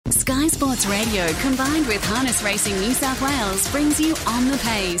Sky Sports Radio combined with Harness Racing New South Wales brings you On the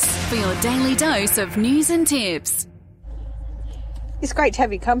Pace for your daily dose of news and tips. It's great to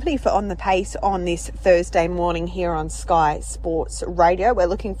have your company for On the Pace on this Thursday morning here on Sky Sports Radio. We're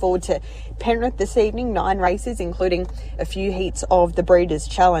looking forward to Penrith this evening, 9 races, including a few heats of the Breeders'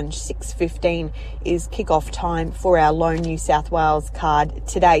 Challenge. 6:15 is kick-off time for our lone New South Wales card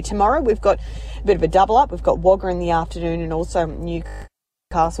today. Tomorrow we've got a bit of a double-up. We've got Wagga in the afternoon and also Newcastle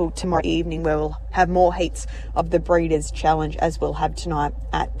tomorrow evening, where we'll have more heats of the Breeders' Challenge as we'll have tonight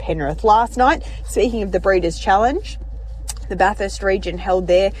at Penrith. Last night, speaking of the Breeders' Challenge, the Bathurst region held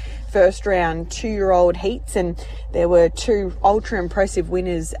their first round 2-year-old heats, and there were 2 ultra impressive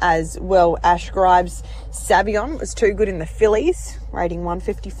winners as well. Ash Grimes' Savion was too good in the fillies, rating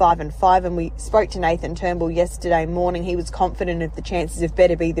 155 and 5, and we spoke to Nathan Turnbull yesterday morning. He was confident of the chances of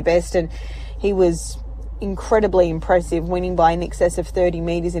Better Be the Best, and he was incredibly impressive, winning by in excess of 30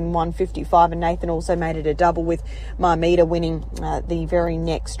 metres in 155, and Nathan also made it a double with Marmita winning the very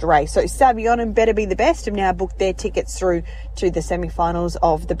next race. So Savion and Better Be the Best have now booked their tickets through to the semi-finals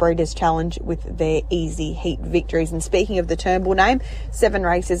of the Breeders' Challenge with their easy heat victories. And speaking of the Turnbull name, 7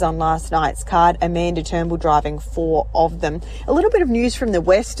 races on last night's card, Amanda Turnbull driving 4 of them. A little bit of news from the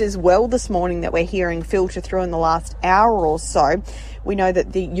West as well this morning that we're hearing filter through in the last hour or so. We know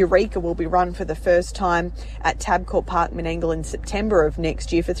that the Eureka will be run for the first time at Tabcorp Park, Menangle in September of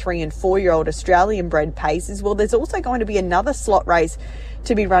next year for 3- and 4-year-old Australian bred paces. Well, there's also going to be another slot race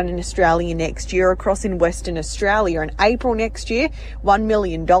to be run in Australia next year across in Western Australia. In April next year, $1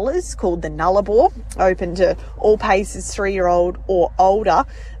 million called the Nullarbor, open to all paces 3-year-old or older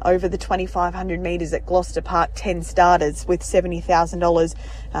over the 2,500 metres at Gloucester Park, 10 starters with $70,000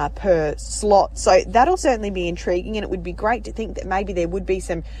 per slot. So that'll certainly be intriguing, and it would be great to think that maybe there would be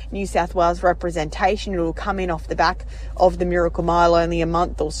some New South Wales representation. It will come in off the back of the Miracle Mile only a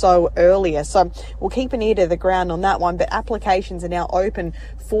month or so earlier. So we'll keep an ear to the ground on that one, but applications are now open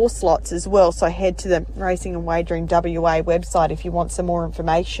for slots as well. So head to the Racing and Wagering WA website if you want some more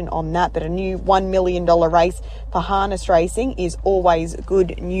information on that. But a new $1 million race for harness racing is always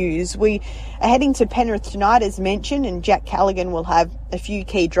good news. We are heading to Penrith tonight, as mentioned, and Jack Callaghan will have a few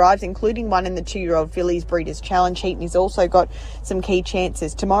key drives, including one in the 2-year-old fillies Breeders' Challenge heat, and he's also got some key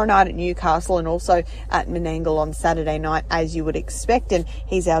chances tomorrow night at Newcastle and also at Menangle on Saturday night, as you would expect. And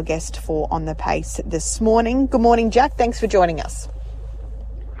he's our guest for On the Pace this morning. Good morning, Jack. Thanks for joining us.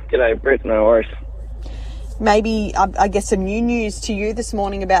 G'day, Brett. No worries. Maybe, I guess, some new news to you this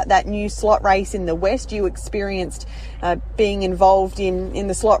morning about that new slot race in the West. You experienced being involved in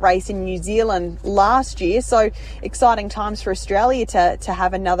the slot race in New Zealand last year. So exciting times for Australia to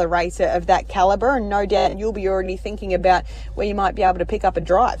have another race of that calibre, and no doubt you'll be already thinking about where you might be able to pick up a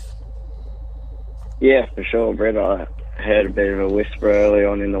drive. Yeah, for sure, Brett. I heard a bit of a whisper early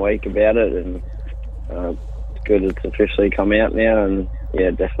on in the week about it, and it's good it's officially come out now, and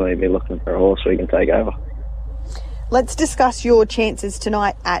yeah, definitely be looking for a horse we can take over. Let's discuss your chances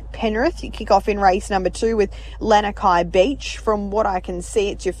tonight at Penrith. You kick off in race number 2 with Lanakai Beach. From what I can see,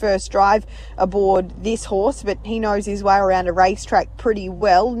 it's your first drive aboard this horse, but he knows his way around a racetrack pretty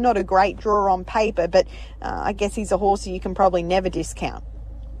well. Not a great draw on paper, but I guess he's a horse that you can probably never discount.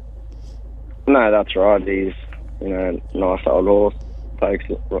 No, that's right. He's, nice old horse.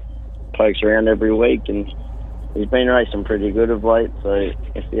 Pokes around every week, and he's been racing pretty good of late, so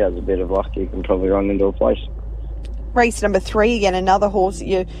if he has a bit of luck, he can probably run into a place. Race number 3, again, another horse that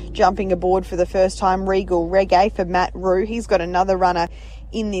you're jumping aboard for the first time, Regal Reggae for Matt Rue. He's got another runner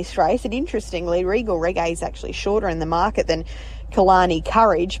in this race, and interestingly, Regal Reggae is actually shorter in the market than Kalani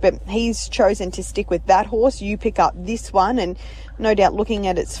Courage, but he's chosen to stick with that horse. You pick up this one, and no doubt looking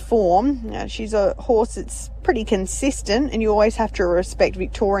at its form, she's a horse that's pretty consistent, and you always have to respect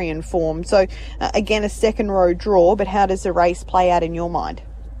Victorian form. So again, a second row draw, but how does the race play out in your mind?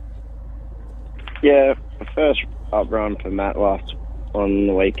 Yeah, the first up run for Matt last on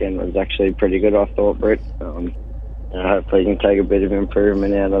the weekend was actually pretty good, I thought, Britt. Hopefully he can take a bit of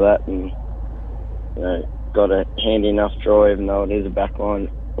improvement out of that, and got a handy enough draw, even though it is a back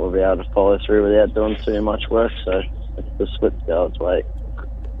line, we'll be able to follow through without doing too much work. So if the splits go its way,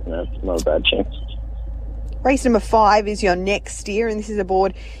 it's not a bad chance. Race number 5 is your next steer, and this is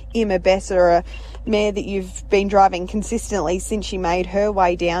aboard Emma Besser, a mare that you've been driving consistently since she made her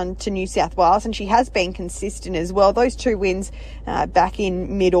way down to New South Wales, and she has been consistent as well. Those 2 wins back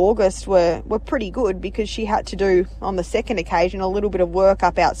in mid-August were pretty good, because she had to do, on the second occasion, a little bit of work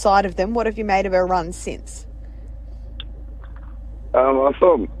up outside of them. What have you made of her runs since? I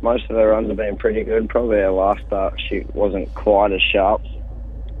thought most of her runs have been pretty good. Probably her last start, she wasn't quite as sharp,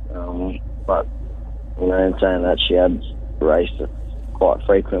 but in saying that, she had raced quite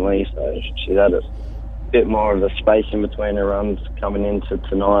frequently, so she's had a bit more of a space in between her runs coming into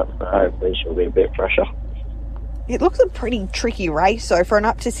tonight, so hopefully she'll be a bit fresher. It looks a pretty tricky race, so for an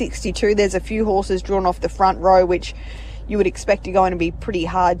up to 62, there's a few horses drawn off the front row, which you would expect are going to be pretty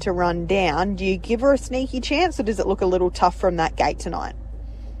hard to run down. Do you give her a sneaky chance, or does it look a little tough from that gate tonight?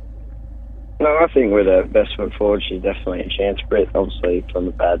 No, I think with her best foot forward, she's definitely a chance, Britt. Obviously, from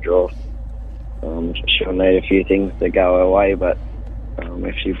the bad draw, she'll need a few things to go her way, but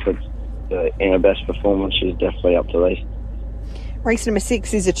if she puts in her best performance, she's definitely up to these. Race number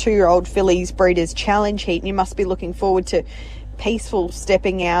 6 is a 2-year-old fillies Breeders' Challenge Heat, and you must be looking forward to Peaceful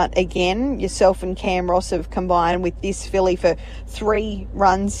stepping out again. Yourself and Cam Ross have combined with this filly for 3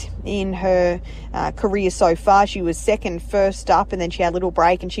 runs in her career so far. She was second first up, and then she had a little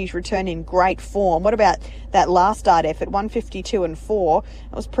break, and she's returned in great form. What about that last start effort, 152 and 4?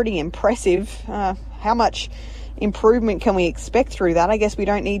 That was pretty impressive. How much improvement can we expect through that? I guess we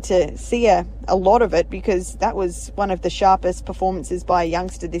don't need to see a lot of it, because that was one of the sharpest performances by a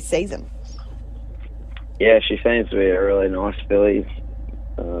youngster this season. Yeah, she seems to be a really nice filly,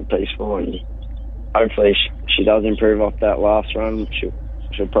 Peaceful, and hopefully she does improve off that last run.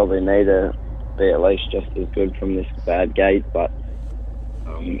 She'll probably need to be at least just as good from this bad gate, but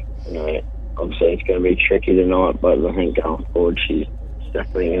obviously it's going to be tricky tonight, but I think going forward she's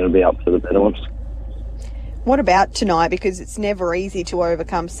definitely going to be up to the better ones. What about tonight? Because it's never easy to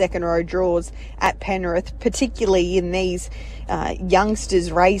overcome second row draws at Penrith, particularly in these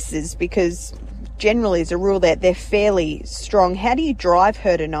youngsters' races, because generally as a rule they're fairly strong. How do you drive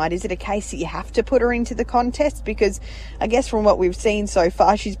her tonight? Is it a case that you have to put her into the contest? Because I guess from what we've seen so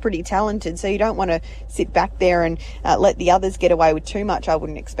far, she's pretty talented, so you don't want to sit back there and let the others get away with too much, I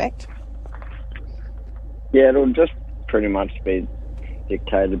wouldn't expect. Yeah, it'll just pretty much be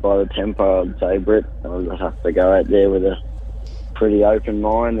dictated by the tempo, I'd say, Britt. I'll just have to go out there with a pretty open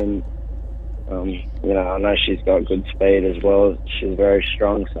mind, and I know she's got good speed as well. She's very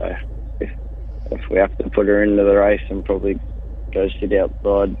strong, so if we have to put her into the race, and probably go sit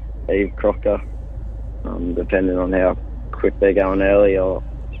outside Eve Crocker, depending on how quick they're going early, or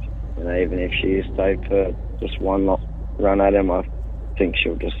even if she is safe for just one run at him, I think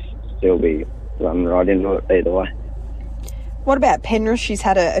she'll just still be running right into it either way. What about Penrith? She's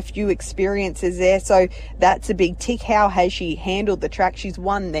had a few experiences there, so that's a big tick. How has she handled the track? She's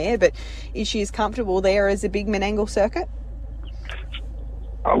won there, but is she as comfortable there as a big Menangle circuit?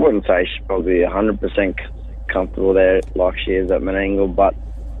 I wouldn't say she's probably 100% comfortable there like she is at Menangle, but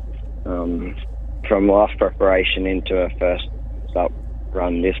from last preparation into her first up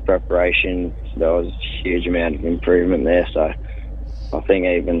run this preparation, there was a huge amount of improvement there, so I think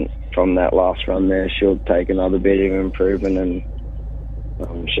even from that last run there, she'll take another bit of improvement,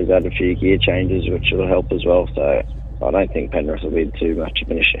 and she's had a few gear changes which will help as well, so I don't think Penrith will be too much of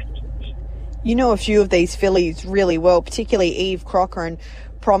an issue. You know a few of these fillies really well, particularly Eve Crocker and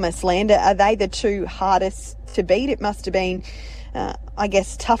Promise Lander. Are they the two hardest to beat? It must have been, I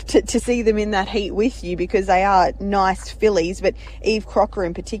guess, tough to see them in that heat with you, because they are nice fillies, but Eve Crocker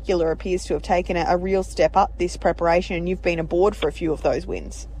in particular appears to have taken a real step up this preparation, and you've been aboard for a few of those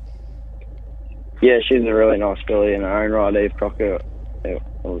wins. Yeah, she's a really nice filly in her own right, Eve Crocker. It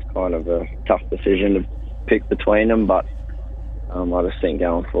was kind of a tough decision to pick between them, but I just think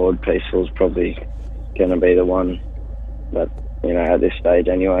going forward, Peaceful's probably going to be the one that, at this stage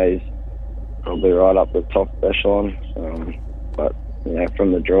anyways, probably right up the top echelon. But,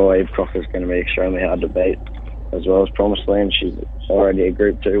 from the draw, Eve Crocker's going to be extremely hard to beat, as well as Promised Land. She's already a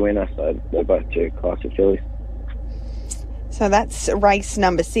Group 2 winner, so they're both two classic fillies. So that's race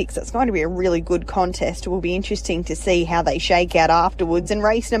number 6. That's going to be a really good contest. It will be interesting to see how they shake out afterwards. And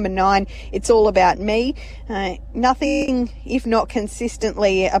race number 9, It's All About Me. Nothing, if not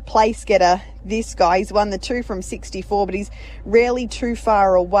consistently, a place getter. This guy, he's won the 2 from 64, but he's rarely too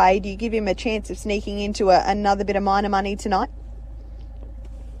far away. Do you give him a chance of sneaking into another bit of minor money tonight?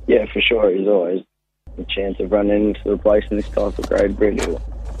 Yeah, for sure. He's always a chance of running into the place in this type of grade bridge. He'll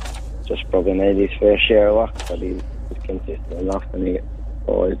just probably need his fair share of luck, but he's consistent enough, and he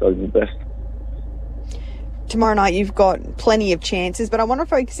always does his best. Tomorrow night you've got plenty of chances, but I want to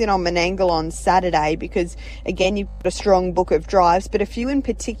focus in on Menangle on Saturday, because again you've got a strong book of drives, but a few in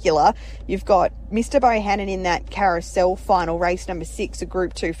particular. You've got Mr. Bohannon in that Carousel final, race number 6, a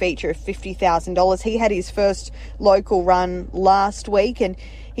Group 2 feature of $50,000. He had his first local run last week, and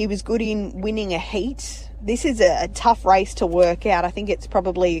he was good in winning a heat. This is a tough race to work out. I think it's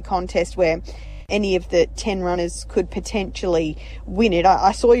probably a contest where any of the 10 runners could potentially win it.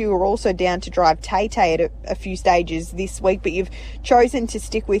 I saw you were also down to drive Tay Tay at a few stages this week, but you've chosen to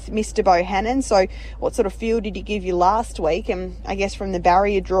stick with Mr. Bohannon. So what sort of feel did he give you last week? And I guess from the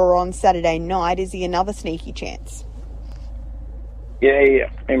barrier draw on Saturday night, is he another sneaky chance? Yeah, he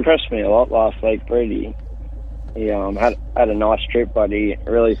impressed me a lot last week, Brady. He had a nice trip, but he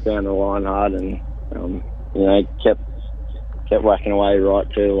really found the line hard and, kept whacking away right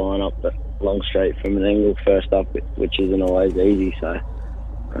to the line up the long straight from an angle first up, which isn't always easy. So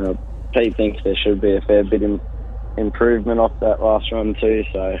Pete thinks there should be a fair bit of improvement off that last run too,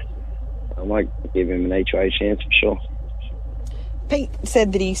 so I might give him an each way chance for sure. Pete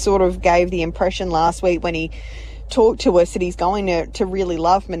said that he sort of gave the impression last week when he talked to us that he's going to really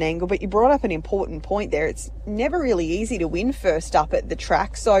love Menangle, but you brought up an important point there. It's never really easy to win first up at the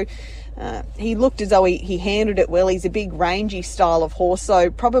track, so he looked as though he handled it well. He's a big rangy style of horse, so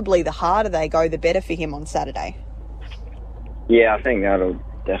probably the harder they go, the better for him on Saturday. Yeah, I think that'll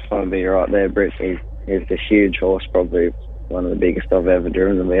definitely be right there, Britt. He's a huge horse, probably one of the biggest I've ever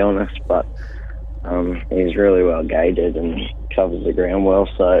driven, to be honest, but he's really well gated and covers the ground well,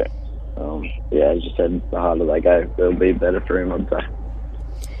 so as you said, the harder they go, it'll be better for him, I'd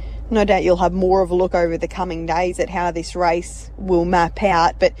say. No doubt you'll have more of a look over the coming days at how this race will map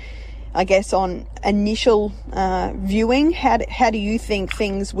out, but I guess on initial viewing, how do you think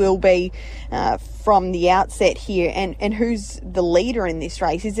things will be from the outset here, and who's the leader in this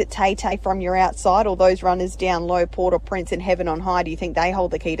race? Is it Tay Tay from your outside, or those runners down low, Port au Prince and Heaven on High? Do you think they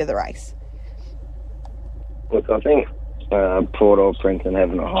hold the key to the race? Look, I think Port au Prince and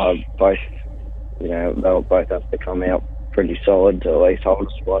Heaven on High both, they'll both have to come out pretty solid to at least hold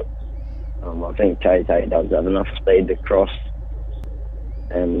a spot. I think Tay Tay does have enough speed to cross,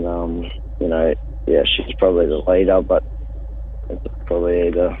 and she's probably the leader, but it's probably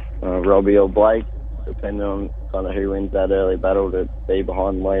either Robbie or Blake, depending on kind of who wins that early battle, to be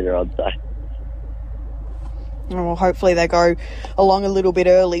behind the leader, I'd say. Well, hopefully they go along a little bit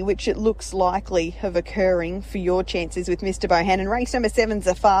early, which it looks likely of occurring for your chances with Mr. Bohannon. Race number 7's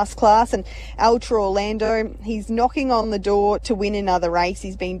a fast class, and Ultra Orlando, he's knocking on the door to win another race.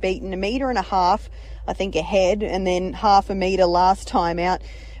 He's been beaten 1.5 meters, I think, ahead, and then 0.5 metre last time out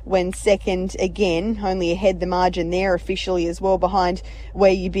when second again, only ahead the margin there officially as well, behind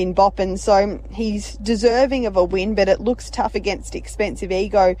Where You Been Boppin'. So he's deserving of a win, but it looks tough against Expensive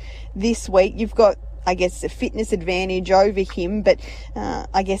Ego this week. You've got, I guess, a fitness advantage over him, but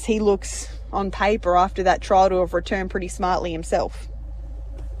I guess he looks on paper after that trial to have returned pretty smartly himself.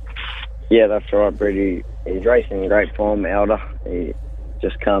 Yeah, that's right, Brady. He's racing in great form, Elder. He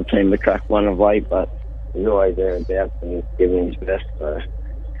just can't seem to crack one of late, but he's always there and bouts and he's giving his best, so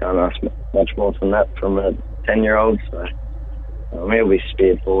can't ask much more than that from a 10-year-old. So he'll be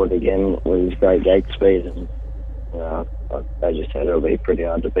speared forward again with his great gate speed, and I just said it'll be pretty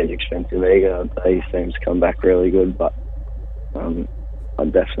hard to beat Expensive Ego. He seems to come back really good, but I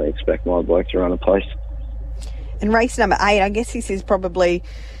definitely expect my bloke to run a place. And race number 8, I guess this is probably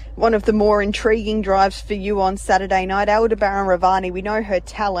one of the more intriguing drives for you on Saturday night. Aldebaran Ravani, we know her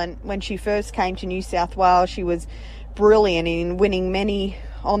talent. When she first came to New South Wales, she was brilliant in winning many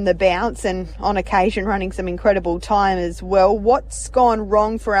on the bounce and on occasion running some incredible time as well. What's gone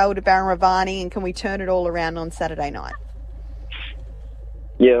wrong for Aldebaran Ravani, and can we turn it all around on Saturday night?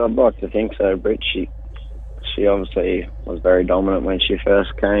 Yeah, I'd like to think so, Britt. She obviously was very dominant when she first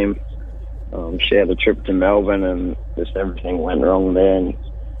came. She had a trip to Melbourne and just everything went wrong there.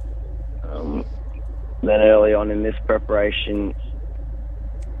 And then early on in this preparation,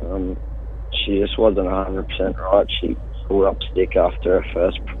 she just wasn't 100% right. She pulled up stick after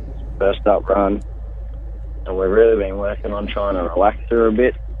her first up run, and we've really been working on trying to relax her a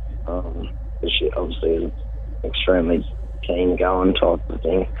bit. She obviously is extremely keen going type of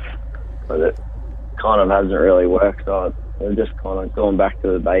thing, but it kind of hasn't really worked. So we're just kind of going back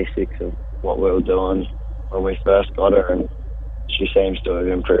to the basics of what we were doing when we first got her, and she seems to have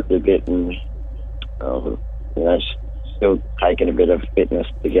improved a bit, and still taking a bit of fitness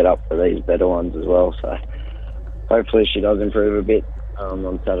to get up for these better ones as well. So hopefully she does improve a bit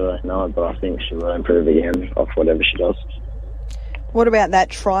on Saturday night, but I think she will improve again off whatever she does. What about that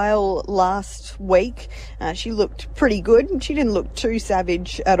trial last week? She looked pretty good. She didn't look too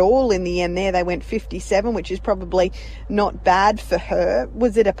savage at all in the end there. They went 57, which is probably not bad for her.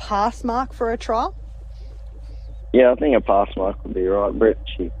 Was it a pass mark for a trial? Yeah, I think a pass mark would be right, Britt.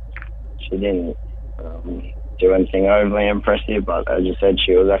 She didn't do anything overly impressive, but as you said,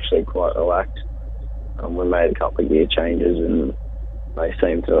 she was actually quite relaxed. We made a couple of gear changes and they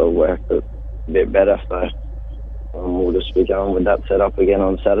seem to have worked a bit better, so we'll just be going with that setup again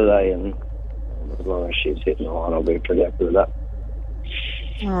on Saturday, and as long as she's hitting the line, I'll be pretty happy with that.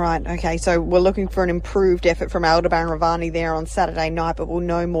 All right, okay, so we're looking for an improved effort from Aldebaran Ravani there on Saturday night, but we'll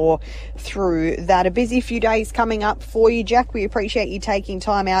know more through that. A busy few days coming up for you, Jack. We appreciate you taking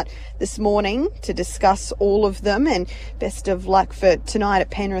time out this morning to discuss all of them, and best of luck for tonight at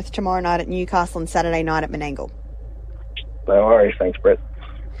Penrith, tomorrow night at Newcastle, and Saturday night at Menangle. No worries, thanks, Brett.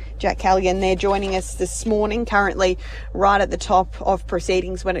 Jack Callaghan there joining us this morning, currently right at the top of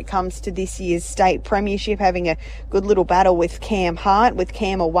proceedings when it comes to this year's state premiership, having a good little battle with Cam Hart, with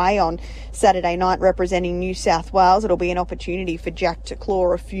Cam away on Saturday night representing New South Wales. It'll be an opportunity for Jack to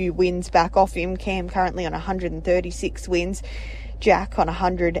claw a few wins back off him. Cam currently on 136 wins. Jack on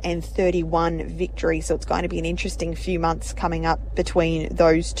 131 victories. So it's going to be an interesting few months coming up between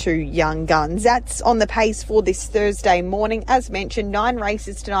those two young guns. That's on the pace for this Thursday morning. As mentioned, 9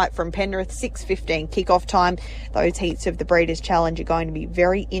 races tonight from Penrith, 6:15 kickoff time. Those heats of the Breeders' Challenge are going to be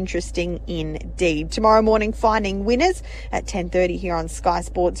very interesting indeed. Tomorrow morning, finding winners at 10:30 here on Sky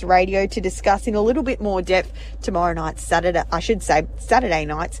Sports Radio to discuss in a little bit more depth tomorrow night's Saturday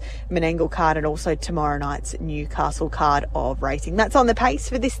night's Menangle card, and also tomorrow night's Newcastle card of racing. That's on the pace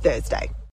for this Thursday.